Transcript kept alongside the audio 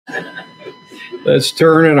Let's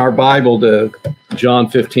turn in our Bible to John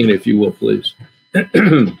 15, if you will, please.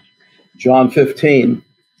 John 15.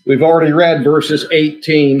 We've already read verses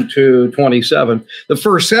 18 to 27. The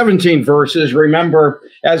first 17 verses, remember,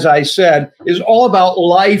 as I said, is all about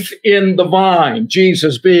life in the vine,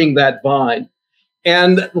 Jesus being that vine.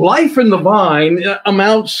 And life in the vine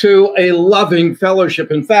amounts to a loving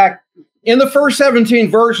fellowship. In fact, in the first 17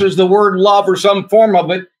 verses, the word love or some form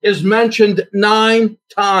of it is mentioned 9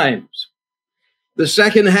 times. The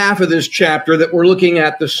second half of this chapter that we're looking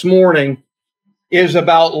at this morning is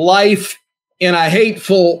about life in a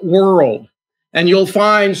hateful world. And you'll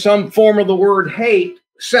find some form of the word hate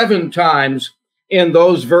 7 times in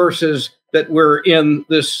those verses that we're in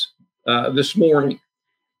this morning.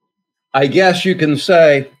 I guess you can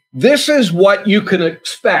say, this is what you can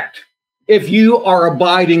expect if you are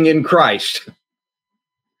abiding in Christ.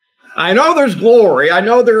 I know there's glory. I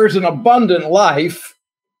know there is an abundant life.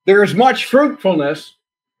 There is much fruitfulness,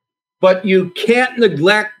 but you can't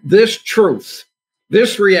neglect this truth,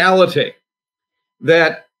 this reality,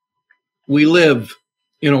 that we live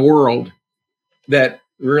in a world that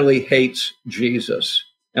really hates Jesus.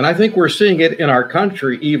 And I think we're seeing it in our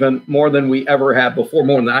country even more than we ever have before,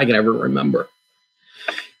 more than I can ever remember.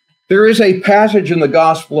 There is a passage in the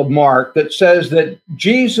Gospel of Mark that says that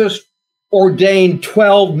Jesus ordained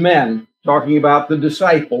 12 men, talking about the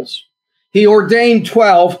disciples. He ordained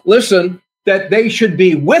 12, listen, that they should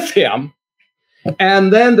be with him,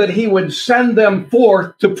 and then that he would send them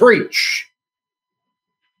forth to preach.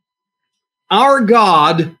 Our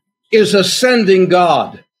God is a sending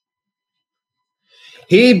God.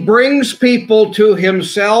 He brings people to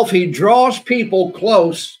himself. He draws people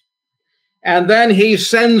close, and then he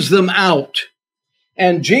sends them out.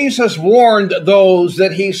 And Jesus warned those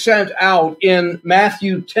that he sent out in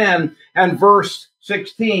Matthew 10 and verse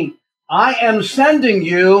 16. I am sending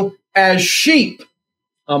you as sheep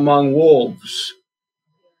among wolves.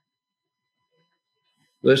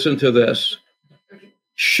 Listen to this.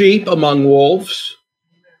 Sheep among wolves.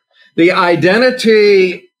 The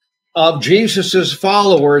identity of Jesus's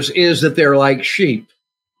followers is that they're like sheep.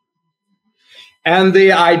 And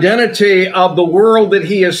the identity of the world that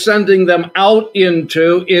he is sending them out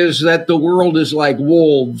into is that the world is like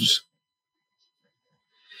wolves.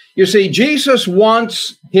 You see, Jesus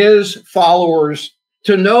wants his followers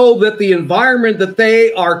to know that the environment that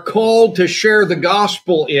they are called to share the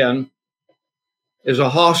gospel in is a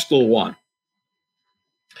hostile one.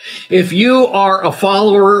 If you are a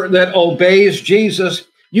follower that obeys Jesus,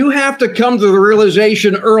 you have to come to the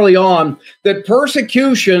realization early on that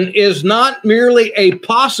persecution is not merely a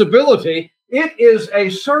possibility, it is a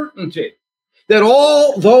certainty. That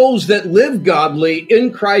all those that live godly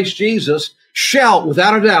in Christ Jesus shall,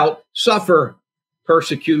 without a doubt, suffer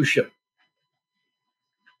persecution.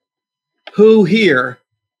 Who here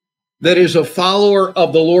that is a follower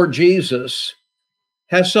of the Lord Jesus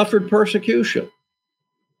has suffered persecution?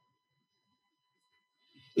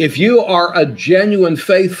 If you are a genuine,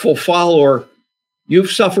 faithful follower,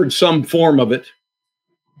 you've suffered some form of it.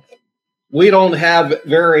 We don't have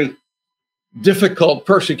very difficult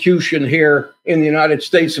persecution here in the United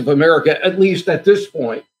States of America, at least at this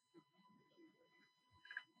point.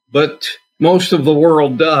 But most of the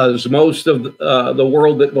world does. Most of the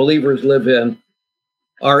world that believers live in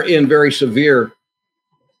are in very severe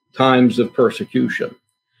times of persecution.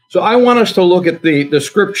 So I want us to look at the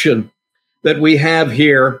description that we have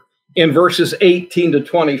here in verses 18 to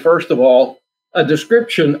 20. First of all, a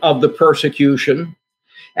description of the persecution.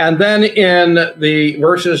 And then in the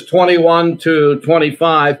verses 21 to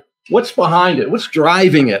 25, what's behind it? What's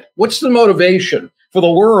driving it? What's the motivation for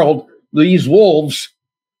the world, these wolves,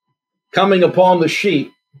 coming upon the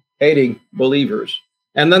sheep, hating believers?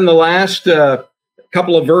 And then the last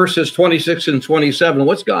couple of verses, 26 and 27,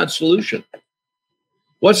 what's God's solution?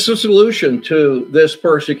 What's the solution to this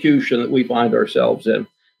persecution that we find ourselves in?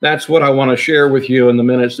 That's what I want to share with you in the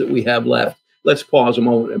minutes that we have left. Let's pause a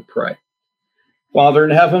moment and pray. Father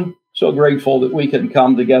in heaven, so grateful that we can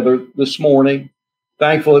come together this morning.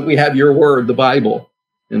 Thankful that we have your word, the Bible,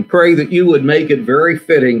 and pray that you would make it very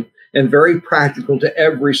fitting and very practical to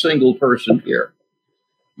every single person here.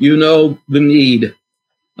 You know the need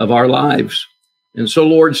of our lives. And so,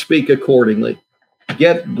 Lord, speak accordingly.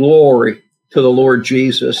 Get glory to the Lord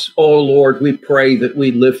Jesus. Oh, Lord, we pray that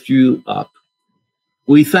we lift you up.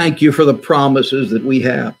 We thank you for the promises that we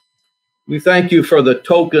have. We thank you for the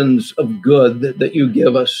tokens of good that you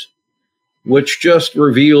give us, which just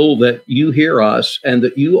reveal that you hear us and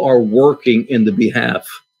that you are working in the behalf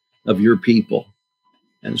of your people.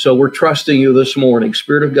 And so we're trusting you this morning.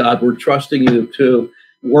 Spirit of God, we're trusting you to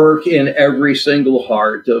work in every single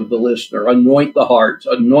heart of the listener. Anoint the hearts,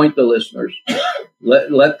 anoint the listeners.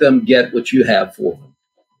 Let them get what you have for them.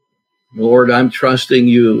 Lord, I'm trusting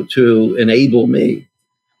you to enable me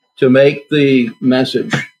to make the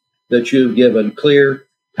message that you've given clear,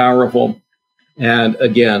 powerful, and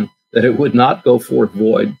again, that it would not go forth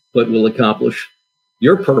void, but will accomplish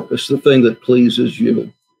your purpose, the thing that pleases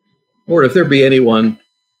you. Lord, if there be anyone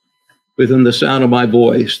within the sound of my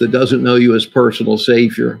voice that doesn't know you as personal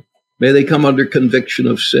Savior, may they come under conviction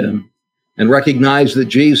of sin and recognize that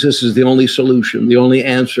Jesus is the only solution, the only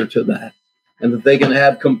answer to that, and that they can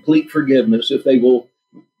have complete forgiveness if they will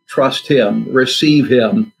trust him, receive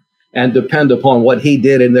him, and depend upon what he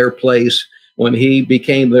did in their place when he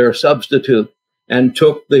became their substitute and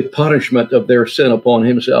took the punishment of their sin upon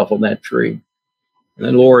himself on that tree. And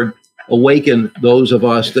then, Lord, awaken those of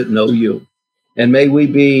us that know you. And may we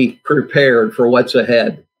be prepared for what's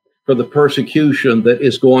ahead, for the persecution that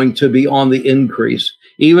is going to be on the increase.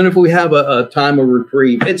 Even if we have a time of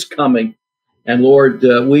reprieve, it's coming. And Lord,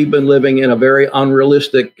 we've been living in a very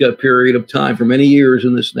unrealistic period of time for many years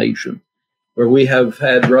in this nation, where we have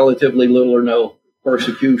had relatively little or no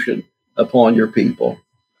persecution upon your people.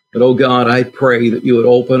 But, oh God, I pray that you would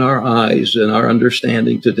open our eyes and our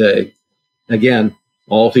understanding today. Again,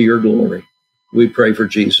 all to your glory. We pray for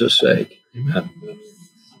Jesus' sake. Amen.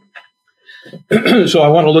 So I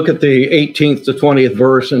want to look at the 18th to 20th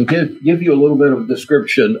verse and give you a little bit of a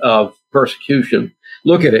description of persecution.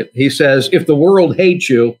 Look at it. He says, if the world hates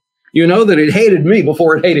you, you know that it hated me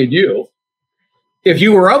before it hated you. If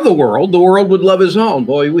you were of the world would love his own.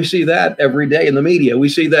 Boy, we see that every day in the media. We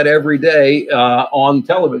see that every day on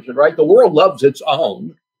television, right? The world loves its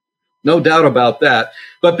own. No doubt about that.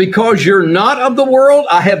 But because you're not of the world,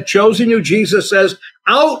 I have chosen you, Jesus says,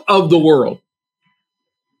 out of the world.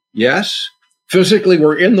 Yes, physically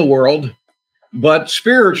we're in the world, but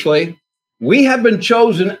spiritually, we have been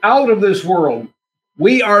chosen out of this world.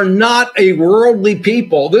 We are not a worldly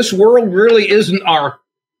people. This world really isn't our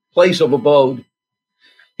place of abode.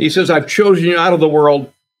 He says, I've chosen you out of the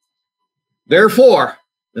world. Therefore,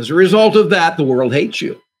 as a result of that, the world hates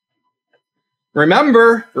you.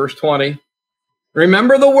 Remember, verse 20,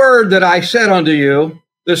 remember the word that I said unto you,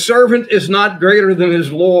 the servant is not greater than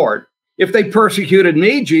his Lord. If they persecuted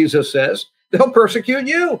me, Jesus says, they'll persecute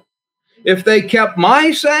you. If they kept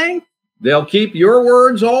my saying, they'll keep your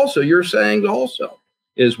words also, your sayings also,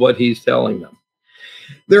 is what he's telling them.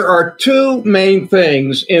 There are two main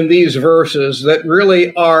things in these verses that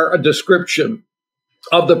really are a description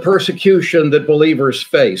of the persecution that believers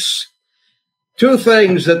face. Two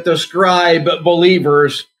things that describe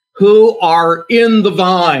believers who are in the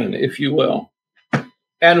vine, if you will.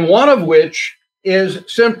 And one of which is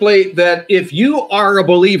simply that if you are a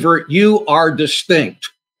believer, you are distinct.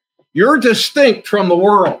 You're distinct from the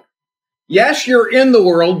world. Yes, you're in the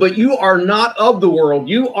world, but you are not of the world.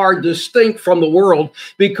 You are distinct from the world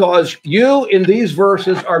because you, in these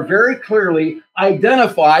verses, are very clearly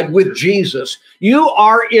identified with Jesus. You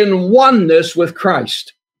are in oneness with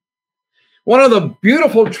Christ. One of the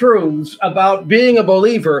beautiful truths about being a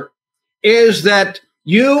believer is that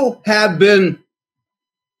you have been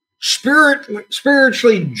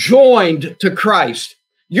spiritually joined to Christ.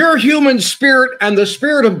 Your human spirit and the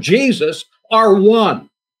spirit of Jesus are one.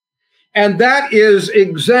 And that is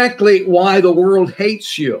exactly why the world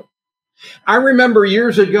hates you. I remember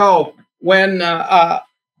years ago when a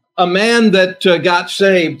man that got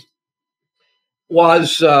saved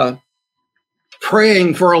was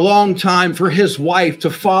praying for a long time for his wife to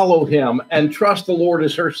follow him and trust the Lord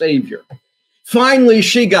as her Savior. Finally,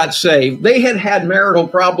 she got saved. They had had marital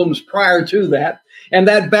problems prior to that, and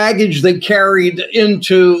that baggage they carried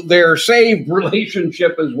into their saved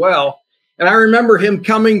relationship as well. And I remember him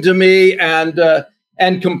coming to me and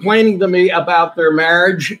complaining to me about their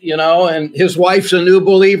marriage, you know, and his wife's a new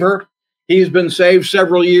believer. He's been saved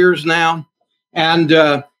several years now.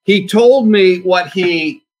 And he told me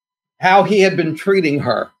how he had been treating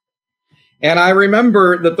her. And I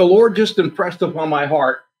remember that the Lord just impressed upon my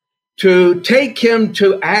heart to take him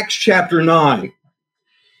to Acts chapter 9.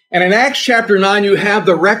 And in Acts chapter 9, you have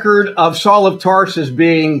the record of Saul of Tarsus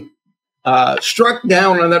being struck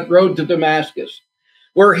down on that road to Damascus,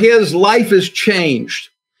 where his life is changed.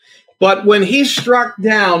 But when he's struck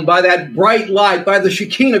down by that bright light, by the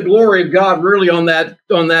Shekinah glory of God, really on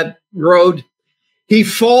that road, he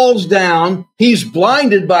falls down. He's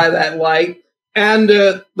blinded by that light, and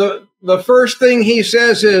the first thing he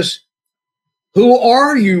says is, "Who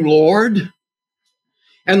are you, Lord?"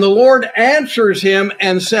 And the Lord answers him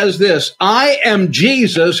and says this, "I am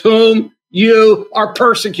Jesus whom you are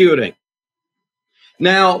persecuting."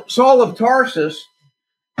 Now, Saul of Tarsus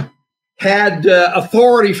had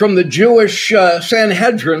authority from the Jewish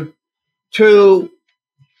Sanhedrin to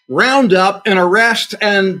round up and arrest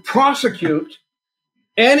and prosecute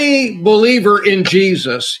any believer in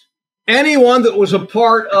Jesus, anyone that was a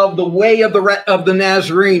part of the way of the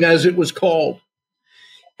Nazarene, as it was called.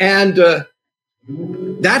 And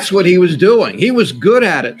that's what he was doing. He was good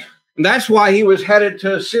at it. And that's why he was headed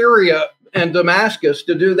to Syria and Damascus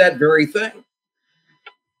to do that very thing.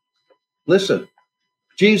 Listen,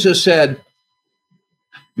 Jesus said,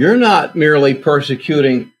 you're not merely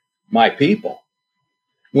persecuting my people.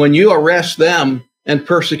 When you arrest them and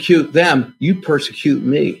persecute them, you persecute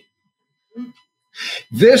me.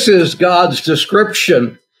 This is God's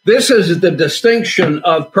description. This is the distinction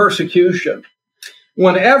of persecution.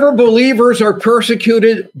 Whenever believers are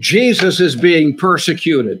persecuted, Jesus is being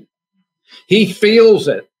persecuted. He feels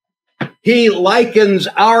it. He likens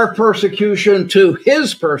our persecution to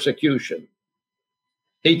his persecution.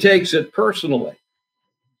 He takes it personally.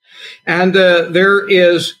 And there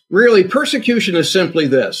is really, persecution is simply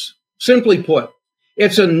this. Simply put,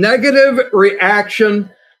 it's a negative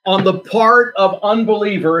reaction on the part of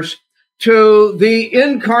unbelievers to the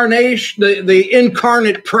incarnation, the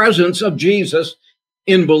incarnate presence of Jesus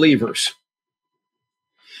in believers.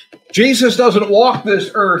 Jesus doesn't walk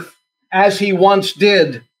this earth as he once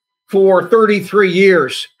did for 33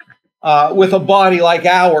 years with a body like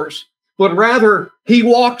ours, but rather he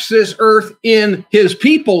walks this earth in his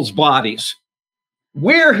people's bodies.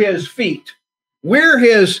 We're his feet, we're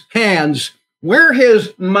his hands, we're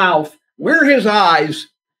his mouth, we're his eyes.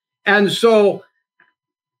 And so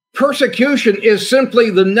persecution is simply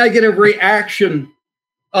the negative reaction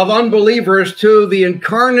of unbelievers to the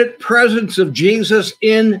incarnate presence of Jesus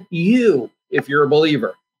in you, if you're a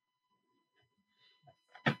believer.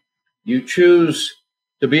 You choose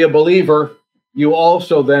to be a believer, you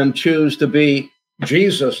also then choose to be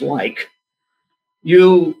Jesus-like.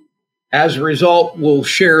 You, as a result, will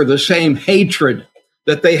share the same hatred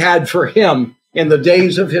that they had for him in the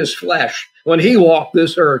days of his flesh when he walked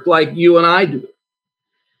this earth, like you and I do.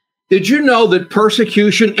 Did you know that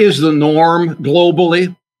persecution is the norm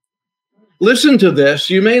globally? Listen to this.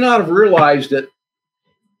 You may not have realized it.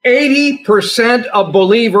 80% of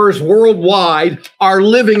believers worldwide are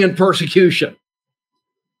living in persecution.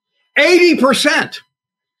 80%.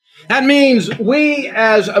 That means we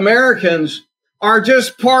as Americans are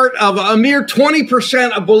just part of a mere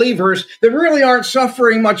 20% of believers that really aren't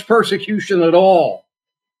suffering much persecution at all.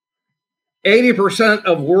 80%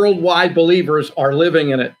 of worldwide believers are living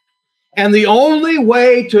in it. And the only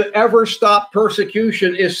way to ever stop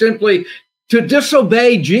persecution is simply to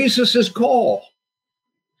disobey Jesus's call.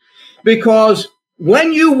 Because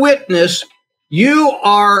when you witness, you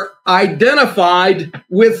are identified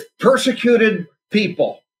with persecuted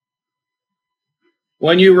people.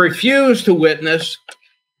 When you refuse to witness,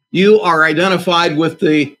 you are identified with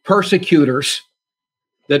the persecutors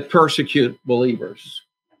that persecute believers.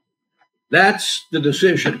 That's the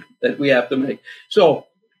decision that we have to make. So,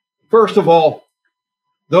 first of all,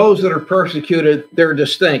 those that are persecuted, they're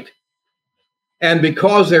distinct. And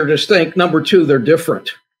because they're distinct, number two, they're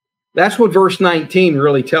different. That's what verse 19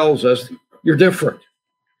 really tells us. You're different.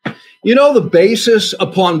 You know the basis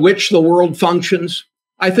upon which the world functions?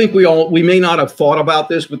 I think we may not have thought about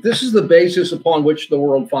this, but this is the basis upon which the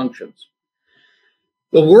world functions.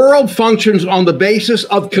 The world functions on the basis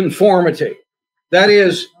of conformity. That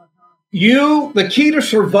is, the key to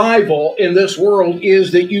survival in this world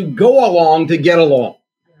is that you go along to get along.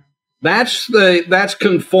 That's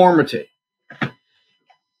conformity.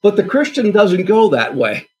 But the Christian doesn't go that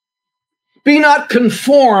way. Be not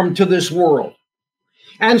conformed to this world.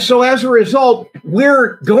 And so as a result,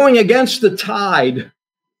 we're going against the tide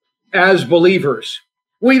as believers.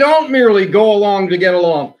 We don't merely go along to get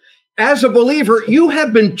along. As a believer, you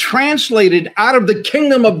have been translated out of the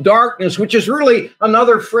kingdom of darkness, which is really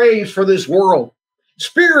another phrase for this world.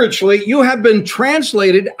 Spiritually, you have been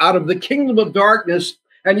translated out of the kingdom of darkness,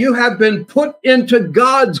 and you have been put into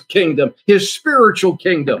God's kingdom, his spiritual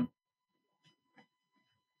kingdom.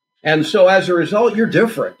 And so as a result, you're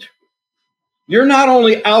different. You're not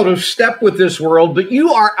only out of step with this world, but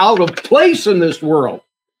you are out of place in this world.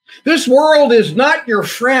 This world is not your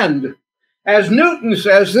friend. As Newton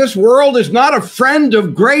says, this world is not a friend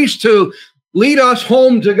of grace to lead us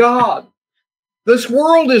home to God. This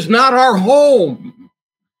world is not our home.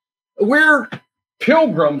 We're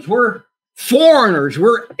pilgrims. We're foreigners.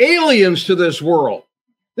 We're aliens to this world.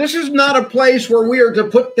 This is not a place where we are to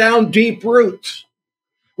put down deep roots.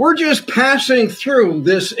 We're just passing through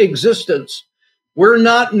this existence. We're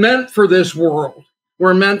not meant for this world.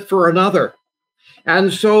 We're meant for another.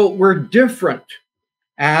 And so we're different.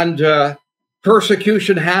 and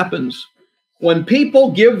persecution happens. When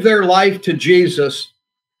people give their life to Jesus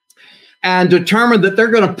and determine that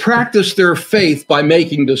they're going to practice their faith by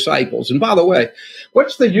making disciples. And by the way,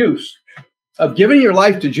 what's the use of giving your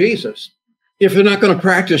life to Jesus if you're not going to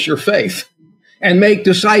practice your faith and make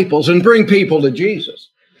disciples and bring people to Jesus?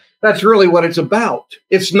 That's really what it's about.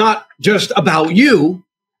 It's not just about you.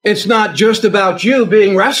 It's not just about you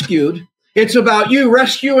being rescued. It's about you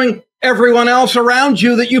rescuing everyone else around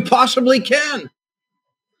you that you possibly can.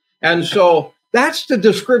 And so that's the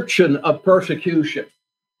description of persecution.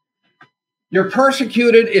 You're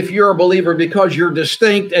persecuted if you're a believer because you're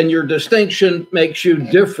distinct, and your distinction makes you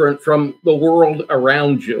different from the world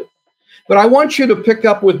around you. But I want you to pick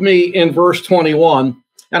up with me in verse 21,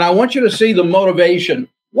 and I want you to see the motivation.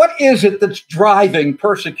 What is it that's driving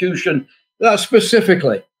persecution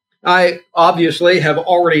specifically? I obviously have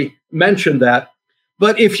already mentioned that,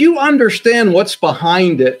 but if you understand what's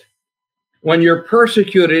behind it, when you're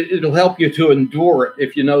persecuted, it'll help you to endure it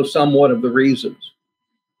if you know somewhat of the reasons.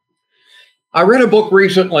 I read a book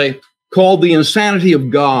recently called The Insanity of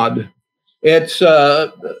God. It's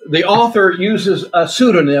the author uses a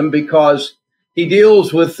pseudonym because he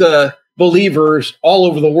deals with believers all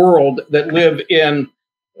over the world that live in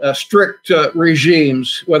strict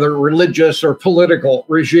regimes, whether religious or political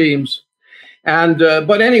regimes. And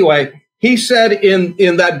but anyway, he said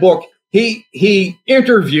in that book, he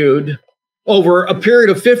interviewed over a period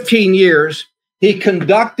of 15 years. He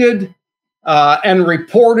conducted and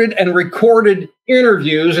reported and recorded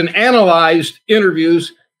interviews and analyzed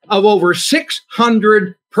interviews of over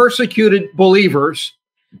 600 persecuted believers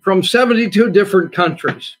from 72 different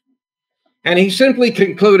countries. And he simply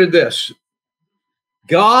concluded this: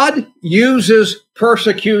 God uses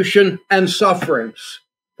persecution and sufferings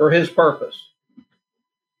for his purpose.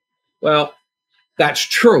 Well, that's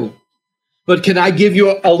true. But can I give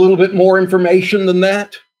you a little bit more information than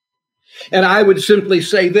that? And I would simply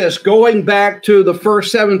say this, going back to the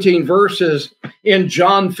first 17 verses in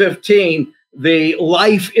John 15, the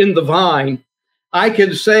life in the vine, I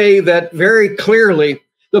can say that very clearly.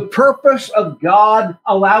 The purpose of God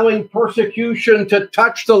allowing persecution to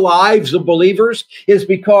touch the lives of believers is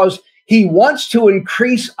because he wants to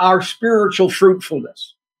increase our spiritual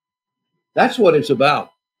fruitfulness. That's what it's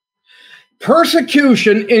about.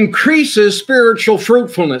 Persecution increases spiritual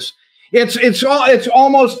fruitfulness. It's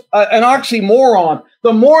almost an oxymoron.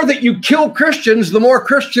 The more that you kill Christians, the more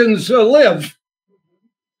Christians live.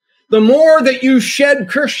 The more that you shed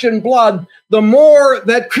Christian blood, the more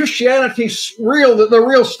that Christianity's real, the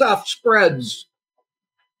real stuff spreads.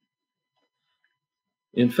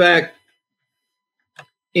 In fact,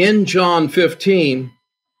 in John 15,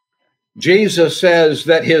 Jesus says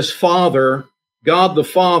that his Father, God the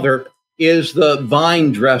Father, is the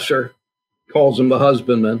vine dresser, calls him the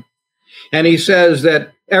husbandman. And he says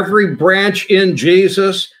that every branch in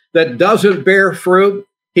Jesus that doesn't bear fruit,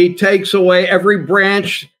 he takes away. Every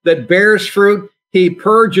branch that bears fruit, he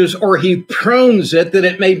purges or he prunes it that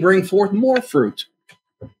it may bring forth more fruit.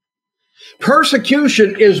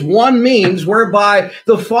 Persecution is one means whereby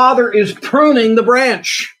the Father is pruning the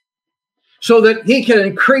branch so that he can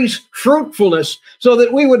increase fruitfulness, so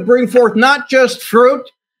that we would bring forth not just fruit,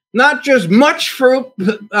 not just much fruit,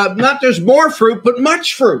 not just more fruit, but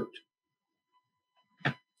much fruit.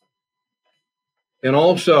 And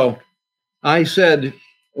also, I said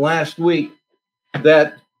last week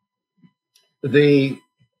that the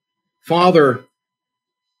Father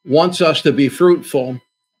wants us to be fruitful.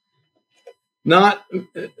 Not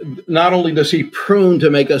only does he prune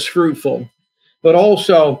to make us fruitful, but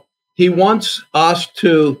also he wants us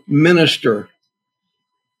to minister.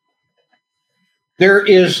 There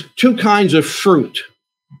is two kinds of fruit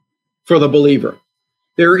for the believer.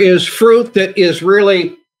 There is fruit that is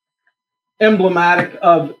really emblematic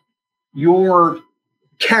of your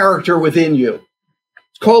character within you.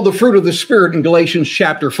 It's called the fruit of the Spirit in Galatians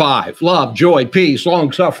chapter 5. Love, joy, peace,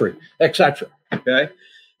 long-suffering, etc. Okay?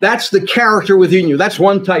 That's the character within you. That's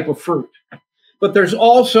one type of fruit. But there's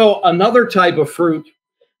also another type of fruit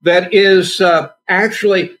that is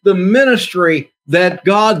actually the ministry that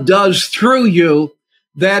God does through you,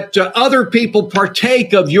 that other people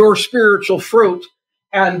partake of your spiritual fruit,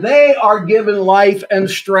 and they are given life and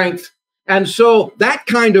strength. And so that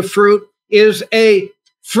kind of fruit is a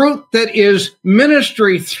fruit that is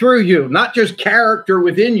ministry through you, not just character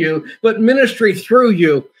within you, but ministry through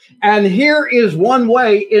you. And here is one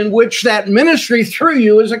way in which that ministry through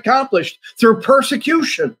you is accomplished, through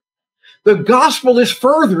persecution. The gospel is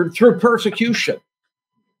furthered through persecution.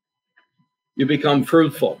 You become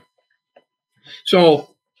fruitful.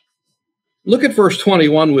 So look at verse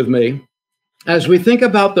 21 with me. as we think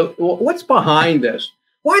about what's behind this,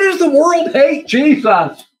 why does the world hate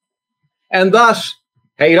Jesus and thus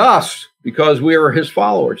hate us because we are his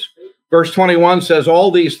followers? Verse 21 says,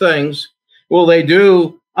 all these things will they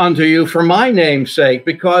do unto you for my name's sake,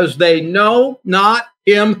 because they know not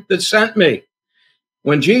him that sent me.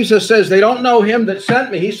 When Jesus says they don't know him that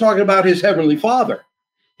sent me, he's talking about his heavenly Father.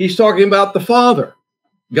 He's talking about the Father,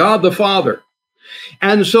 God the Father.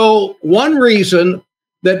 And so one reason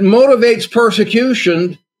that motivates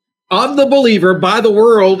persecution of the believer by the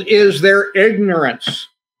world is their ignorance.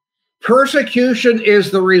 Persecution is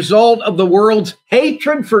the result of the world's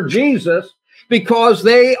hatred for Jesus because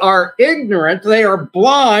they are ignorant, they are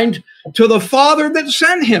blind to the Father that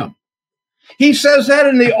sent him. He says that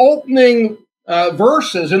in the opening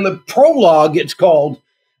verses, in the prologue, it's called,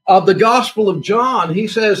 of the Gospel of John. He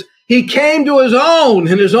says, he came to his own,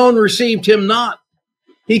 and his own received him not.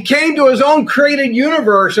 He came to his own created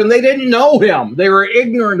universe, and they didn't know him. They were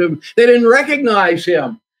ignorant of him. They didn't recognize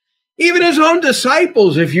him. Even his own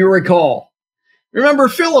disciples, if you recall. Remember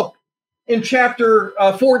Philip in chapter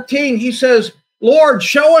 14, he says, Lord,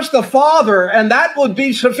 show us the Father, and that would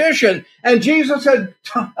be sufficient. And Jesus said,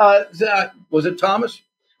 was it Thomas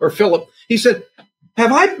or Philip? He said,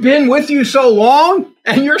 have I been with you so long,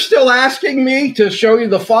 and you're still asking me to show you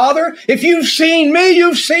the Father? If you've seen me,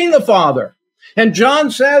 you've seen the Father. And John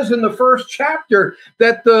says in the first chapter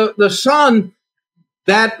that the Son,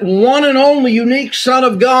 that one and only unique Son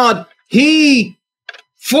of God, he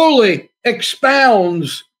fully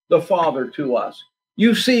expounds the Father to us.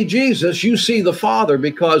 You see Jesus, you see the Father,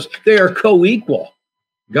 because they are co-equal,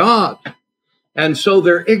 God. And so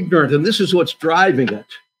they're ignorant, and this is what's driving it.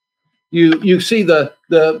 You see the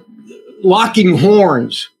locking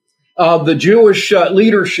horns of the Jewish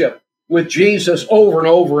leadership with Jesus over and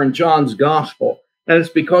over in John's gospel. And it's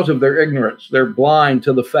because of their ignorance. They're blind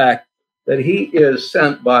to the fact that he is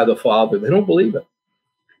sent by the Father. They don't believe it.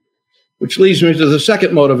 Which leads me to the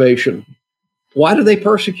second motivation. Why do they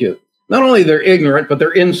persecute? Not only they're ignorant, but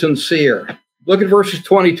they're insincere. Look at verses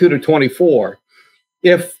 22 to 24.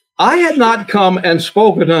 If I had not come and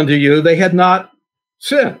spoken unto you, they had not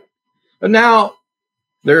sinned. But now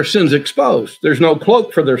their sin's exposed. There's no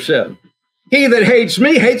cloak for their sin. He that hates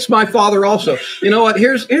me hates my Father also. You know what?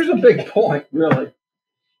 Here's a big point, really.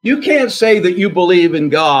 You can't say that you believe in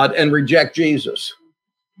God and reject Jesus.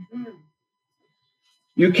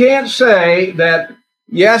 You can't say that,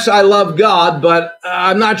 yes, I love God, but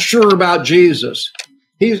I'm not sure about Jesus.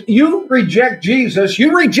 You reject Jesus,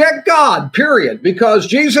 you reject God, period, because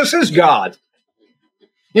Jesus is God.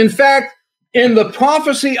 In fact, in the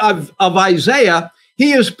prophecy of Isaiah,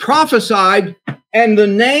 he is prophesied, and the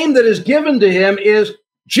name that is given to him is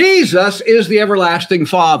Jesus is the everlasting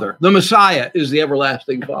Father. The Messiah is the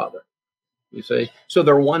everlasting Father. You see? So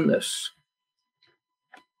they're oneness.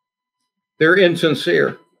 They're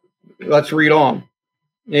insincere. Let's read on.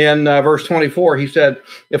 In verse 24, he said,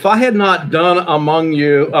 if I had not done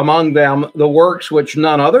among them the works which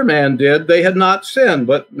none other man did, they had not sinned.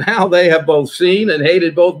 But now they have both seen and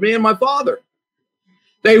hated both me and my Father.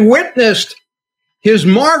 They witnessed his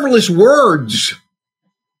marvelous words.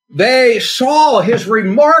 They saw his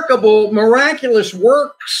remarkable, miraculous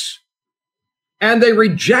works, and they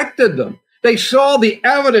rejected them. They saw the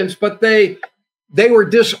evidence, but they were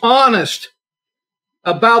dishonest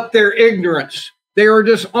about their ignorance. They were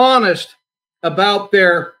dishonest about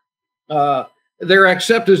their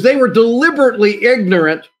acceptance. They were deliberately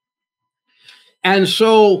ignorant, and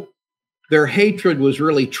so their hatred was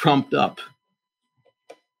really trumped up.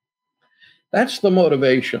 That's the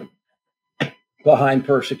motivation behind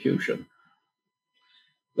persecution.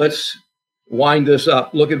 Let's wind this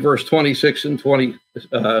up. Look at verse 26 and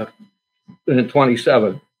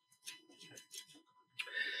 27.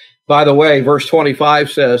 By the way, verse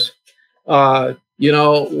 25 says, why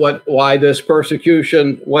this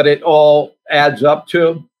persecution, what it all adds up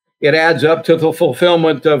to? It adds up to the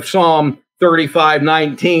fulfillment of Psalm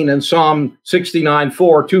 35:19 and Psalm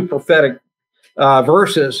 69:4, two prophetic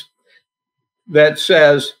verses that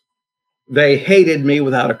says, they hated me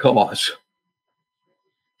without a cause.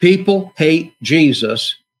 People hate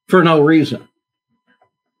Jesus for no reason.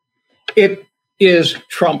 It is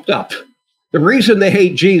trumped up. The reason they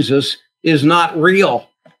hate Jesus is not real.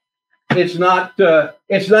 It's not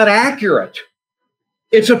accurate.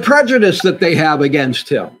 It's a prejudice that they have against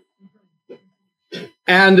him.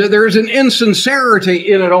 And there's an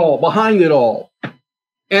insincerity in it all, behind it all,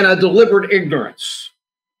 and a deliberate ignorance.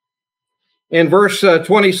 In verse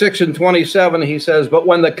 26 and 27, he says, but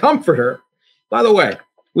when the Comforter, by the way,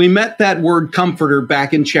 we met that word comforter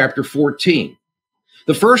back in chapter 14.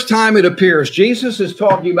 The first time it appears, Jesus is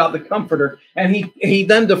talking about the Comforter, and he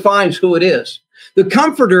then defines who it is. The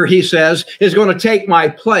Comforter, he says, is going to take my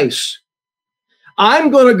place.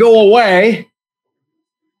 I'm going to go away.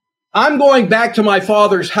 I'm going back to my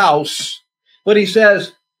Father's house. But he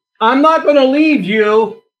says, I'm not going to leave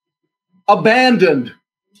you abandoned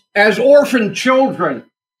as orphan children,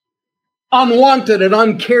 unwanted and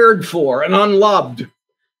uncared for and unloved.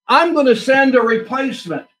 I'm going to send a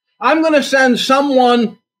replacement. I'm going to send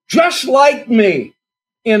someone just like me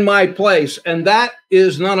in my place. And that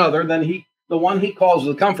is none other than the one he calls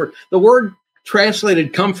the Comforter. The word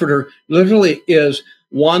translated Comforter literally is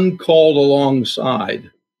one called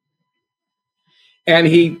alongside. And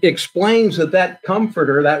he explains that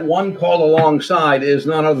Comforter, that one called alongside, is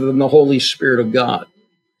none other than the Holy Spirit of God.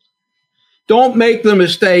 Don't make the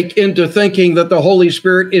mistake into thinking that the Holy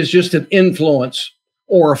Spirit is just an influence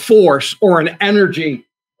or a force or an energy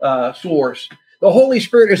source. The Holy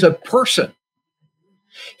Spirit is a person.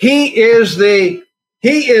 He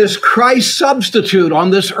is Christ's substitute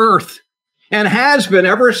on this earth, and has been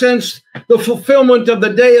ever since the fulfillment of the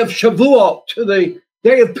day of Shavuot to the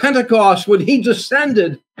day of Pentecost, when he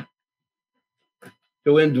descended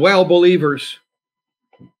to indwell believers.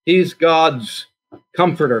 He's God's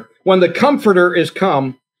Comforter. When the Comforter is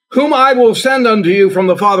come, whom I will send unto you from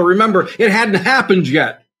the Father. Remember, it hadn't happened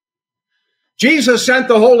yet. Jesus sent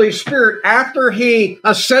the Holy Spirit after he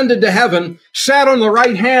ascended to heaven, sat on the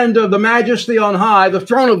right hand of the Majesty on high, the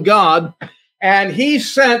throne of God, and he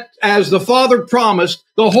sent, as the Father promised,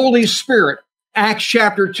 the Holy Spirit. Acts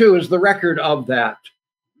chapter 2 is the record of that.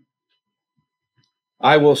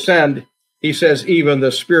 I will send, he says, even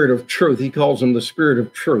the Spirit of truth. He calls him the Spirit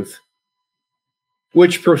of truth,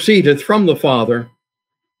 which proceedeth from the Father.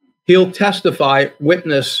 He'll testify,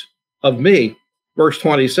 witness of me. Verse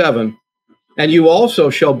 27, and you also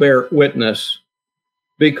shall bear witness,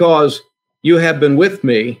 because you have been with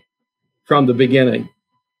me from the beginning.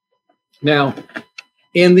 Now,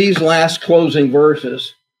 in these last closing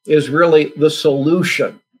verses is really the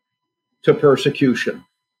solution to persecution.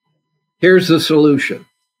 Here's the solution.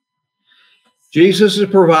 Jesus is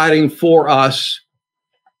providing for us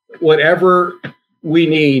whatever we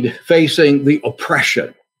need facing the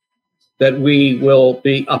oppression that we will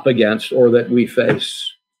be up against or that we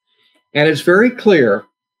face. And it's very clear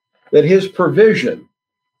that his provision,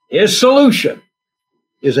 his solution,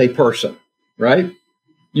 is a person, right?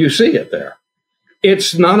 You see it there.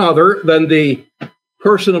 It's none other than the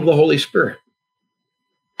person of the Holy Spirit.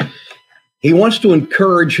 He wants to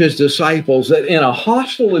encourage his disciples that in a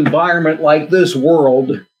hostile environment like this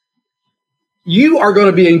world, you are going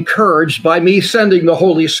to be encouraged by me sending the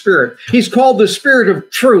Holy Spirit. He's called the Spirit of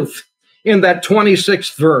truth in that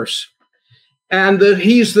 26th verse. And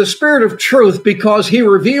he's the Spirit of truth because he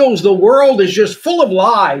reveals the world is just full of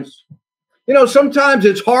lies. You know, sometimes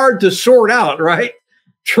it's hard to sort out, right?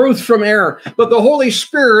 Truth from error. But the Holy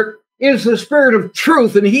Spirit is the Spirit of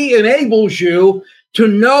truth, and he enables you to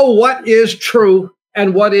know what is true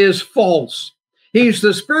and what is false. He's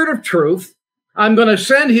the Spirit of truth. He's going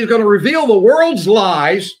to reveal the world's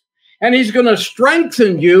lies, and he's going to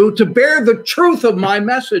strengthen you to bear the truth of my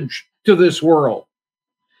message to this world.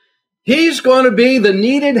 He's going to be the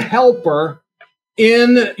needed helper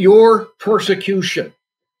in your persecution.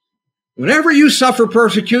 Whenever you suffer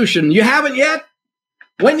persecution, you haven't yet.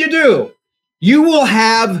 When you do, you will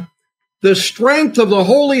have the strength of the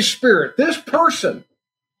Holy Spirit, this person,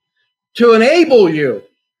 to enable you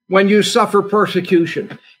when you suffer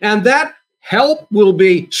persecution. And that help will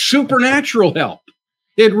be supernatural help.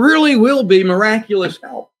 It really will be miraculous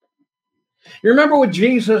help. You remember what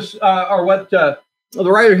Jesus, the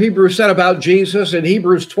writer of Hebrews said about Jesus in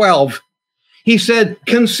Hebrews 12? He said,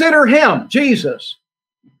 consider him, Jesus,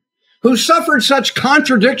 who suffered such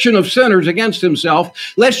contradiction of sinners against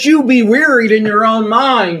himself, lest you be wearied in your own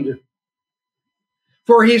mind.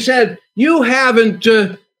 For he said, you haven't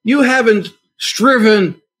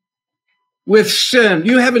striven with sin.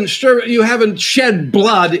 You haven't shed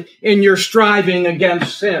blood in your striving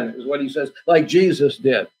against sin, is what he says, like Jesus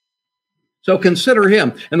did. So consider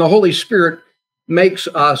him. And the Holy Spirit makes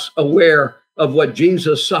us aware of what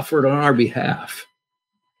Jesus suffered on our behalf.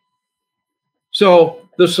 So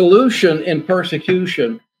the solution in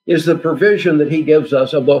persecution is the provision that he gives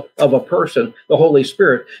us of a person, the Holy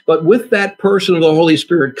Spirit. But with that person of the Holy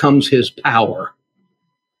Spirit comes his power.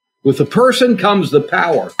 With the person comes the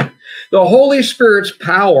power. The Holy Spirit's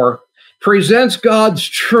power presents God's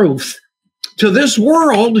truth to this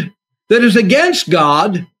world that is against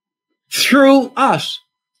God through us.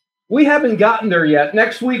 We haven't gotten there yet.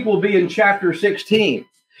 Next week we'll be in chapter 16.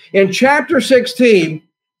 In chapter 16,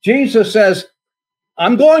 Jesus says,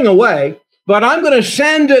 I'm going away, but I'm going to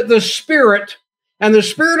send the Spirit, and the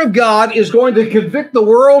Spirit of God is going to convict the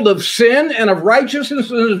world of sin and of righteousness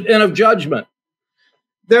and of judgment.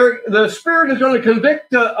 The Spirit is going to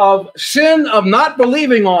convict of sin, of not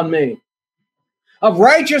believing on me, of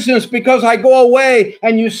righteousness because I go away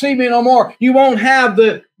and you see me no more. You won't have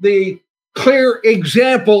the clear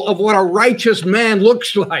example of what a righteous man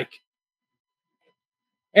looks like.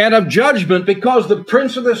 And of judgment because the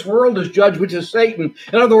prince of this world is judged, which is Satan.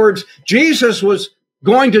 In other words, Jesus was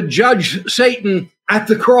going to judge Satan at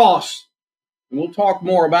the cross. And we'll talk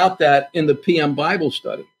more about that in the PM Bible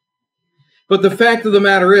study. But the fact of the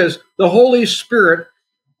matter is, the Holy Spirit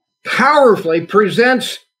powerfully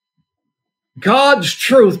presents God's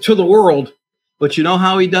truth to the world. But you know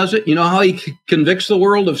how he does it? You know how he convicts the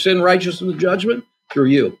world of sin, righteousness, and judgment? Through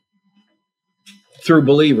you. Through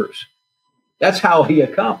believers. That's how he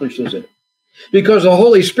accomplishes it. Because the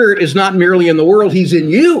Holy Spirit is not merely in the world, he's in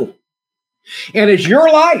you. And it's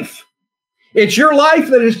your life. It's your life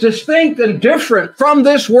that is distinct and different from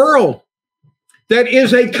this world. That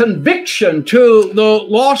is a conviction to the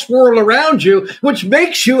lost world around you, which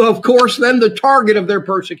makes you, of course, then the target of their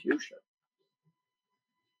persecution.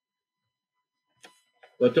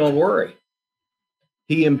 But don't worry.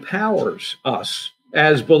 He empowers us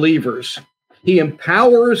as believers. He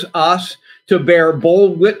empowers us to bear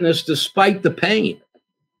bold witness despite the pain.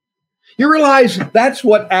 You realize that's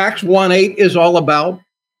what Acts 1:8 is all about?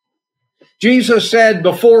 Jesus said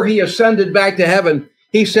before he ascended back to heaven,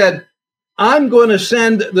 he said, I'm going to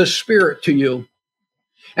send the Spirit to you.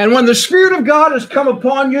 And when the Spirit of God has come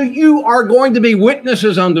upon you, you are going to be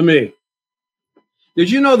witnesses unto me. Did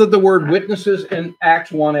you know that the word witnesses in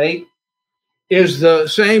Acts 1:8 is the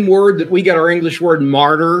same word that we get our English word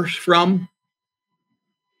martyrs from?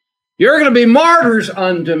 You're going to be martyrs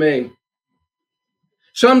unto me.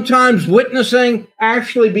 Sometimes witnessing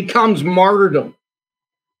actually becomes martyrdom.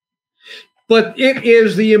 But it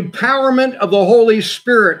is the empowerment of the Holy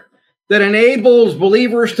Spirit that enables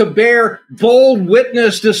believers to bear bold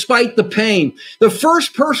witness despite the pain. The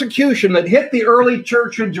first persecution that hit the early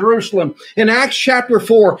church in Jerusalem, in Acts chapter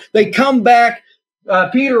 4, they come back,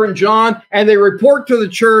 Peter and John, and they report to the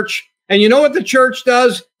church. And you know what the church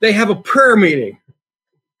does? They have a prayer meeting.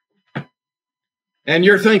 And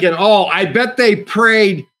you're thinking, oh, I bet they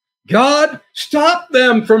prayed, God, stop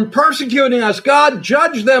them from persecuting us. God,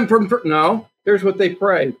 judge them from... No, here's what they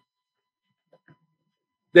prayed.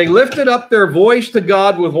 They lifted up their voice to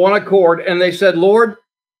God with one accord, and they said, Lord,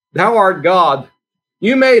 thou art God.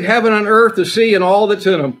 You made heaven and earth, the sea, and all that's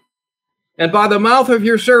in them. And by the mouth of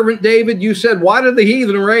your servant David, you said, why did the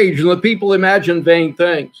heathen rage and the people imagine vain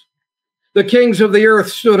things? The kings of the earth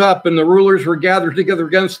stood up, and the rulers were gathered together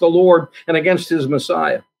against the Lord and against his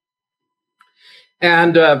Messiah.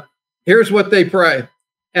 And here's what they pray.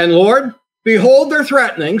 And Lord, behold their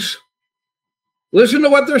threatenings. Listen to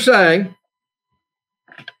what they're saying.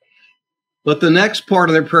 But the next part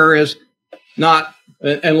of their prayer is not,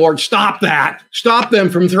 and Lord, stop that. Stop them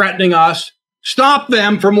from threatening us. Stop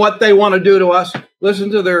them from what they want to do to us. Listen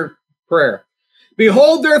to their prayer.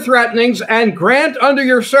 Behold their threatenings, and grant unto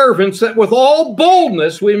your servants that with all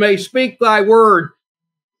boldness we may speak thy word,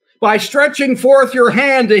 by stretching forth your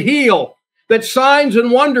hand to heal, that signs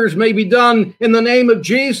and wonders may be done in the name of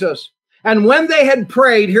Jesus. And when they had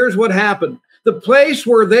prayed, here's what happened. The place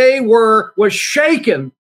where they were was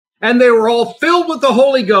shaken, and they were all filled with the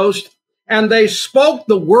Holy Ghost, and they spoke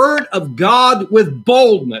the word of God with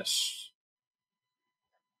boldness.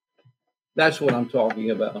 That's what I'm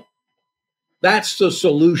talking about. That's the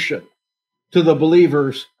solution to the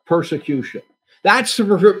believer's persecution. That's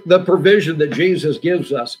the provision that Jesus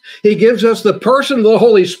gives us. He gives us the person of the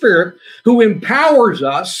Holy Spirit who empowers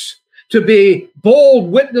us to be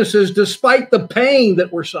bold witnesses despite the pain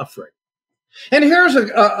that we're suffering. And here's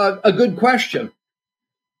a good question.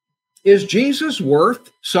 Is Jesus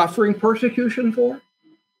worth suffering persecution for?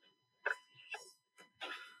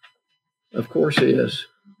 Of course he is.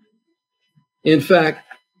 In fact,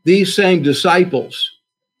 these same disciples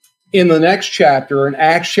in the next chapter, in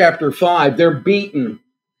Acts chapter 5, they're beaten.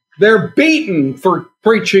 They're beaten for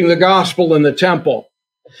preaching the gospel in the temple.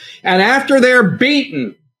 And after they're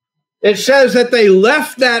beaten, it says that they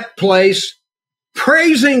left that place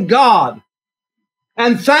praising God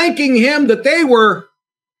and thanking him that they were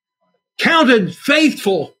counted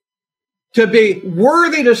faithful to be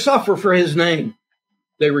worthy to suffer for his name.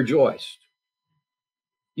 They rejoiced.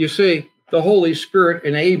 You see, the Holy Spirit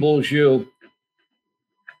enables you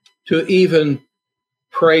to even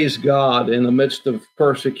praise God in the midst of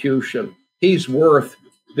persecution. He's worth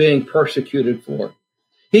being persecuted for.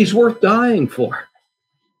 He's worth dying for.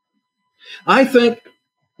 I think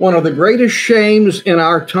one of the greatest shames in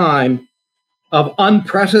our time of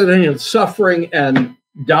unprecedented suffering and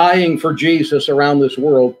dying for Jesus around this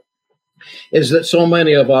world is that so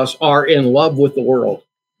many of us are in love with the world,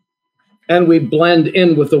 and we blend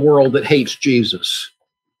in with the world that hates Jesus.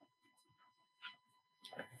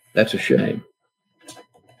 That's a shame.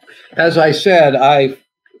 As I said, I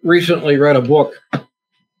recently read a book,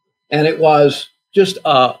 and it was just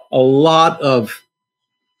a lot of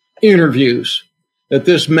interviews that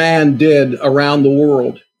this man did around the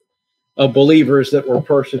world of believers that were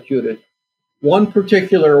persecuted. One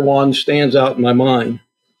particular one stands out in my mind.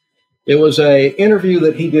 It was an interview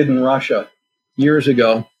that he did in Russia years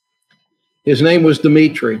ago. His name was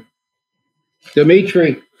Dmitri.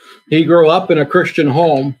 Dmitri, he grew up in a Christian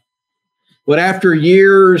home, but after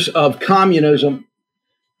years of communism,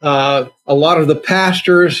 a lot of the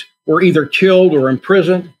pastors were either killed or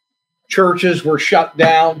imprisoned. Churches were shut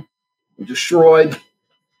down, destroyed.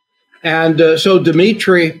 And so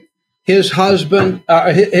Dmitri, his husband,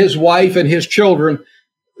 his wife, and his children,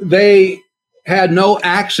 they had no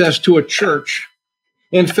access to a church.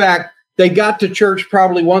 In fact, they got to church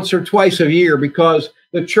probably once or twice a year because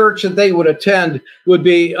the church that they would attend would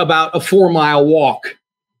be about a 4-mile walk.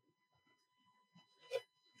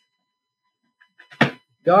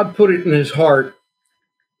 God put it in his heart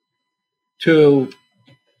to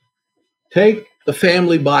take the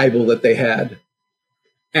family Bible that they had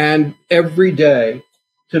and every day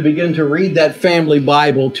to begin to read that family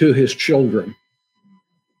Bible to his children.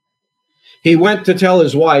 He went to tell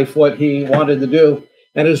his wife what he wanted to do,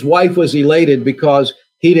 and his wife was elated because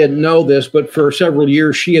he didn't know this, but for several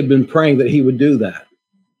years she had been praying that he would do that.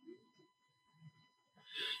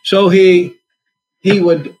 So he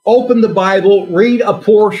would open the Bible, read a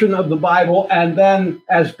portion of the Bible, and then,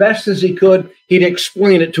 as best as he could, he'd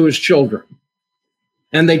explain it to his children.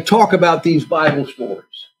 And they'd talk about these Bible stories.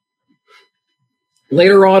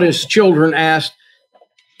 Later on, his children asked,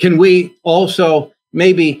 can we also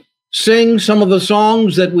maybe sing some of the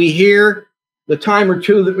songs that we hear the time or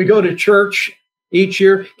two that we go to church each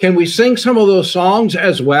year? Can we sing some of those songs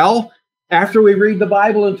as well after we read the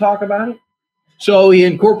Bible and talk about it? So he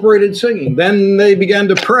incorporated singing. Then they began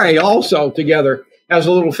to pray also together as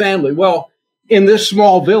a little family. Well, in this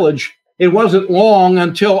small village, it wasn't long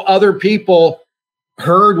until other people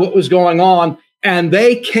heard what was going on, and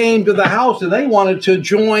they came to the house and they wanted to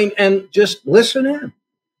join and just listen in.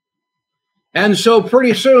 And so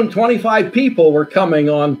pretty soon, 25 people were coming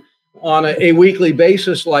on a weekly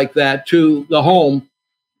basis like that to the home.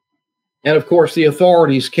 And of course, the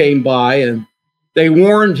authorities came by and they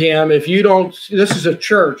warned him, if you don't, this is a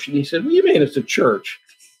church. And he said, what do you mean it's a church?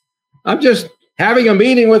 I'm just having a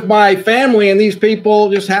meeting with my family and these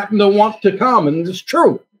people just happen to want to come. And it's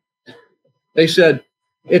true. They said,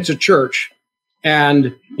 it's a church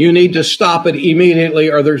and you need to stop it immediately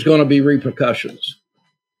or there's going to be repercussions.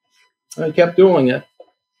 I kept doing it.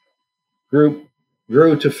 Grew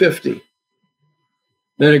to 50.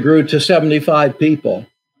 Then it grew to 75 people.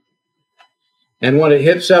 And when it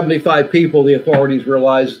hit 75 people, the authorities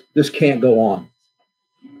realized this can't go on.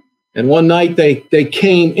 And one night they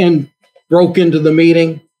came in, broke into the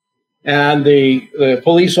meeting, and the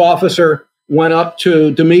police officer went up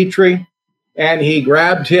to Dmitri and he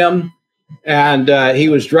grabbed him and he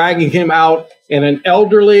was dragging him out. And an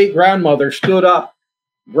elderly grandmother stood up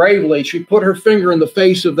bravely. She put her finger in the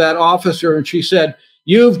face of that officer and she said,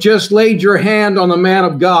 you've just laid your hand on the man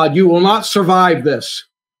of God. You will not survive this.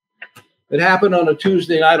 It happened on a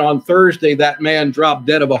Tuesday night. On Thursday, that man dropped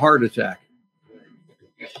dead of a heart attack.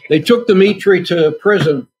 They took Dmitri to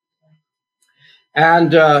prison,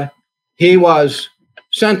 and he was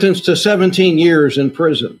sentenced to 17 years in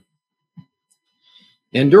prison.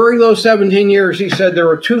 And during those 17 years, he said there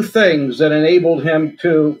were two things that enabled him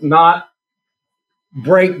to not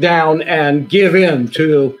break down and give in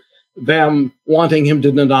to them wanting him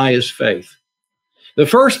to deny his faith. The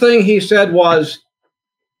first thing he said was,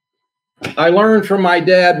 I learned from my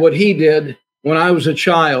dad what he did when I was a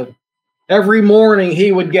child. Every morning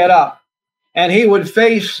he would get up and he would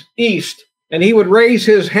face east and he would raise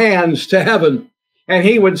his hands to heaven and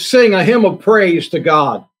he would sing a hymn of praise to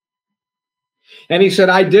God. And he said,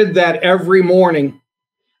 I did that every morning.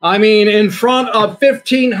 I mean, in front of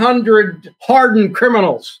 1,500 hardened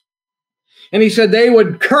criminals. And he said they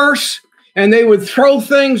would curse and they would throw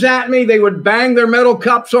things at me. They would bang their metal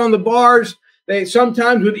cups on the bars. They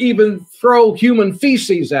sometimes would even throw human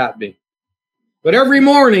feces at me. But every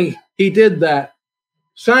morning he did that,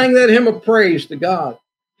 sang that hymn of praise to God.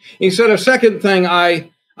 He said a second thing I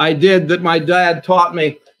did that my dad taught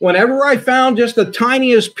me, whenever I found just the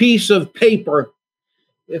tiniest piece of paper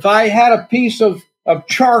if I had a piece of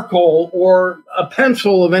charcoal or a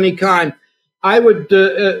pencil of any kind, I would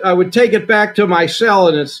take it back to my cell,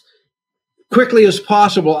 and as quickly as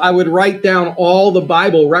possible, I would write down all the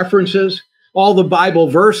Bible references, all the Bible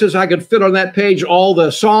verses I could fit on that page, all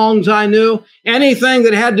the songs I knew, anything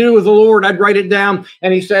that had to do with the Lord, I'd write it down.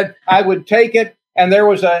 And he said I would take it, and there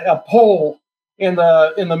was a pole in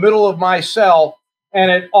the middle of my cell,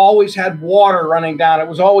 and it always had water running down. It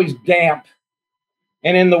was always damp.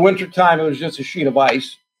 And in the wintertime, it was just a sheet of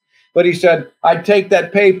ice. But he said, I'd take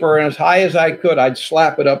that paper, and as high as I could, I'd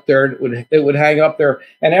slap it up there, and it would hang up there.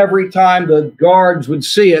 And every time the guards would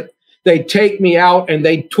see it, they'd take me out and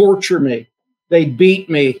they'd torture me. They'd beat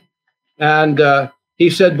me. And he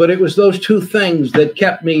said, but it was those two things that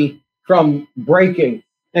kept me from breaking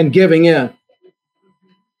and giving in.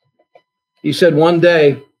 He said, one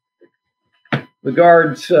day, the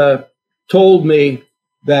guards told me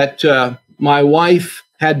that my wife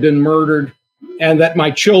had been murdered, and that my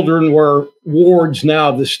children were wards now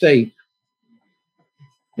of the state.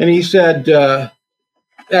 And he said,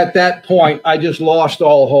 at that point, I just lost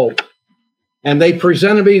all hope. And they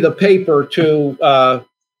presented me the paper to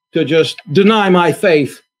just deny my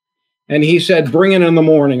faith. And he said, bring it in the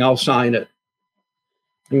morning, I'll sign it.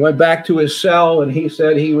 He went back to his cell, and he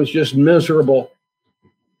said he was just miserable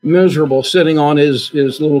sitting on his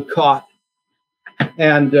little cot.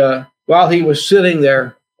 And while he was sitting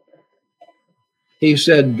there, he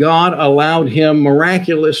said God allowed him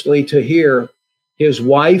miraculously to hear his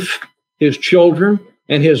wife, his children,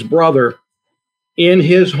 and his brother in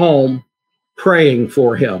his home praying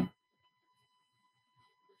for him.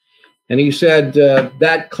 And he said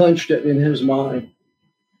that clinched it in his mind.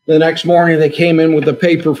 The next morning, they came in with the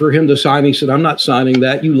paper for him to sign. He said, I'm not signing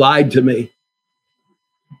that. You lied to me.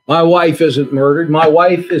 My wife isn't murdered. My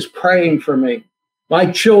wife is praying for me.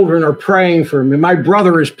 My children are praying for me. My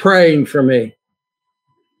brother is praying for me.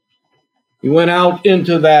 He went out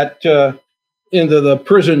into the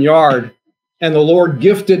prison yard, and the Lord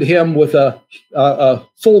gifted him with a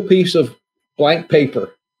full piece of blank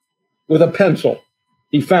paper with a pencil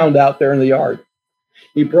he found out there in the yard.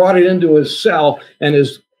 He brought it into his cell, and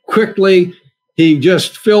as quickly he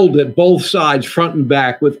just filled it both sides, front and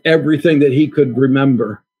back, with everything that he could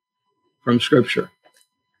remember from Scripture.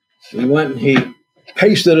 He went and he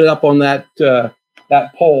pasted it up on that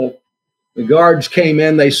pole. The guards came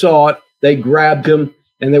in, they saw it. They grabbed him,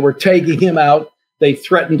 and they were taking him out. They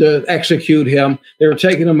threatened to execute him. They were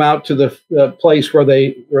taking him out to the place where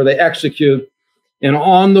they execute. And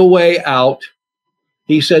on the way out,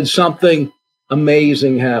 he said something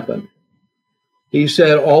amazing happened. He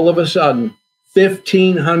said all of a sudden,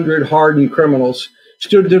 1,500 hardened criminals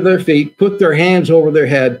stood to their feet, put their hands over their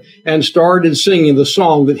head, and started singing the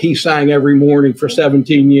song that he sang every morning for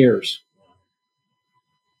 17 years.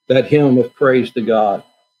 That hymn of praise to God.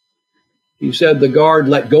 He said the guard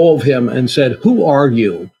let go of him and said, who are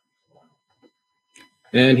you?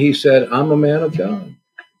 And he said, I'm a man of God.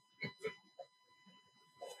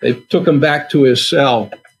 They took him back to his cell,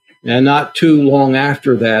 and not too long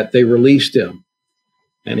after that, they released him.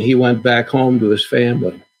 And he went back home to his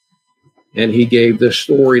family. And he gave this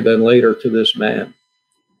story then later to this man.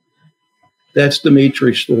 That's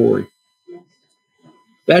Dimitri's story.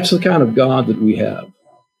 That's the kind of God that we have.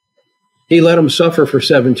 He let him suffer for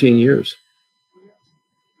 17 years.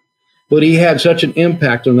 But he had such an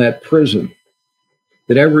impact on that prison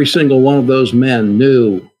that every single one of those men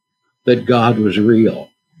knew that God was real.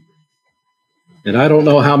 And I don't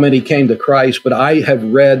know how many came to Christ, but I have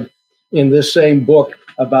read in this same book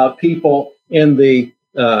about people in the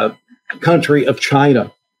country of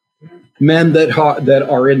China, men that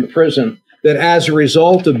are in prison, that as a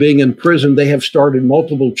result of being in prison, they have started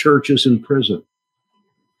multiple churches in prison.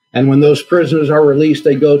 And when those prisoners are released,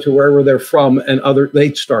 they go to wherever they're from, and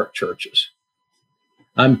they start churches.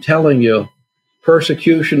 I'm telling you,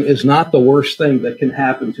 persecution is not the worst thing that can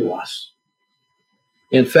happen to us.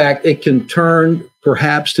 In fact, it can turn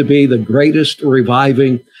perhaps to be the greatest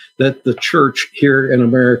reviving that the church here in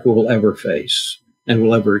America will ever face and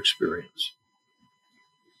will ever experience.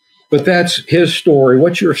 But that's his story.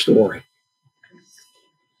 What's your story?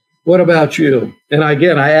 What about you? And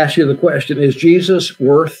again, I ask you the question, is Jesus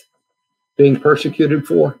worth being persecuted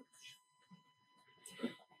for?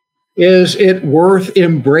 Is it worth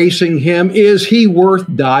embracing him? Is he worth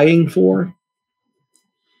dying for?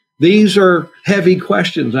 These are heavy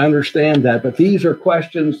questions. I understand that, but these are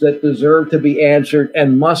questions that deserve to be answered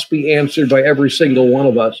and must be answered by every single one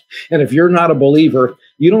of us. And if you're not a believer,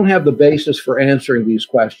 you don't have the basis for answering these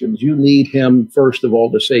questions. You need him, first of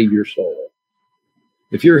all, to save your soul.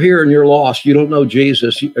 If you're here and you're lost, you don't know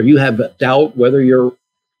Jesus, or you have doubt whether you're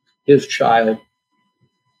his child,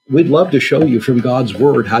 we'd love to show you from God's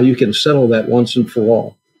word how you can settle that once and for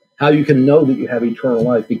all, how you can know that you have eternal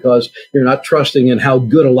life because you're not trusting in how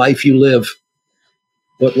good a life you live,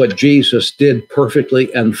 but what Jesus did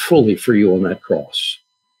perfectly and fully for you on that cross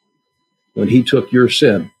when he took your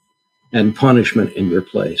sin and punishment in your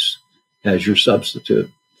place as your substitute.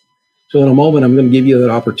 So in a moment, I'm going to give you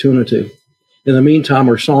that opportunity. In the meantime,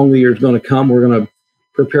 our song leader is going to come. We're going to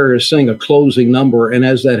prepare to sing a closing number. And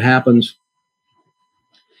as that happens,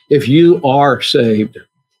 if you are saved,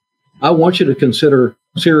 I want you to consider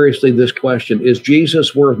seriously this question. Is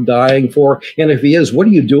Jesus worth dying for? And if he is, what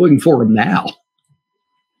are you doing for him now?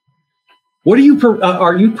 What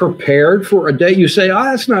are you prepared for a day? You say,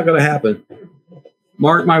 that's not going to happen.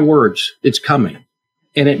 Mark my words, it's coming.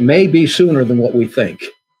 And it may be sooner than what we think.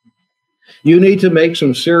 You need to make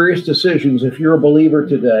some serious decisions if you're a believer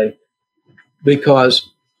today, because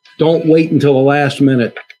don't wait until the last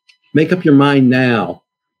minute. Make up your mind now.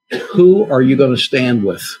 Who are you going to stand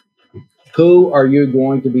with? Who are you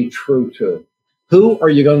going to be true to? Who are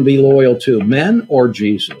you going to be loyal to, men or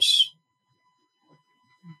Jesus?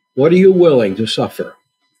 What are you willing to suffer?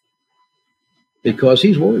 Because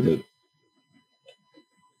he's worthy.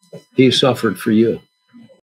 He suffered for you.